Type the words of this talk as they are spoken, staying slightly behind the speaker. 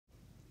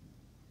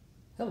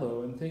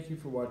Hello, and thank you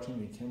for watching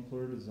the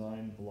Kempler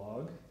design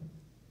vlog.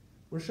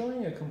 We're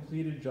showing a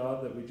completed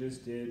job that we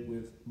just did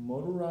with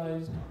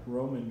motorized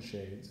Roman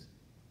shades.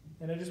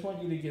 And I just want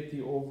you to get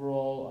the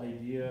overall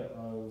idea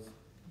of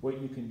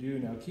what you can do.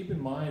 Now keep in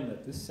mind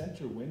that this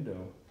center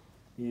window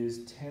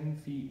is 10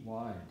 feet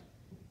wide.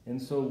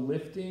 And so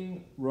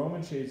lifting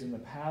Roman shades in the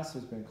past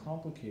has been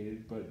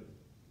complicated, but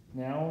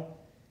now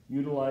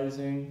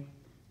utilizing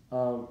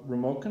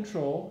remote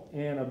control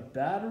and a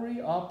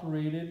battery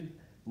operated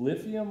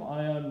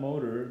lithium-ion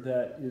motor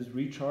that is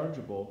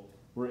rechargeable,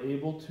 we're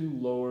able to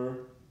lower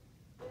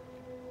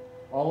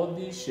all of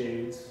these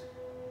shades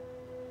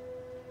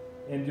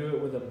and do it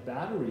with a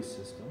battery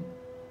system,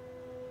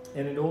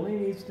 and it only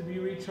needs to be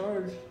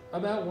recharged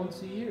about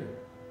once a year.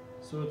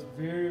 So it's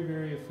very,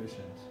 very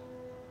efficient.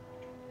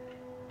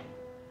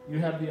 You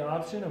have the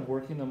option of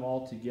working them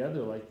all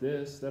together like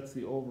this. That's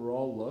the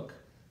overall look.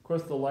 Of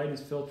course, the light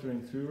is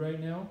filtering through right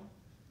now.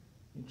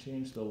 Let me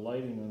change the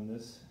lighting on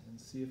this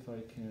and see if I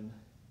can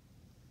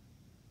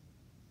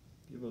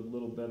give a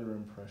little better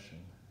impression.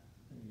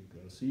 There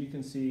you go. So you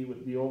can see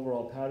with the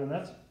overall pattern,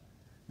 that's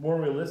more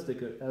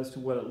realistic as to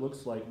what it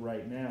looks like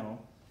right now.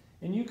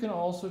 And you can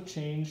also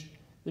change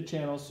the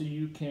channel so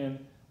you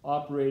can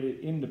operate it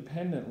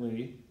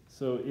independently.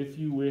 So if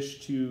you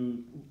wish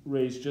to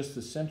raise just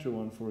the center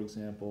one, for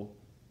example,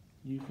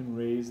 you can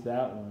raise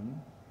that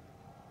one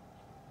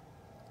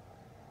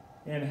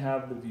and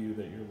have the view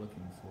that you're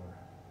looking for.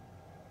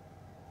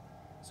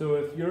 So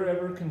if you're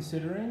ever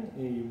considering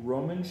a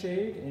Roman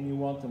shade and you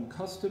want them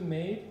custom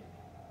made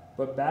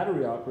but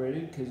battery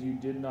operated because you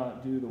did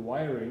not do the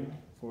wiring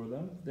for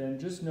them, then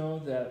just know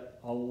that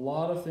a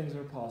lot of things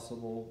are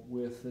possible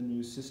with the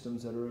new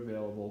systems that are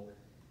available.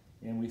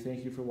 And we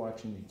thank you for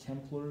watching the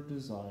Kempler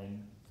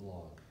Design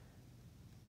vlog.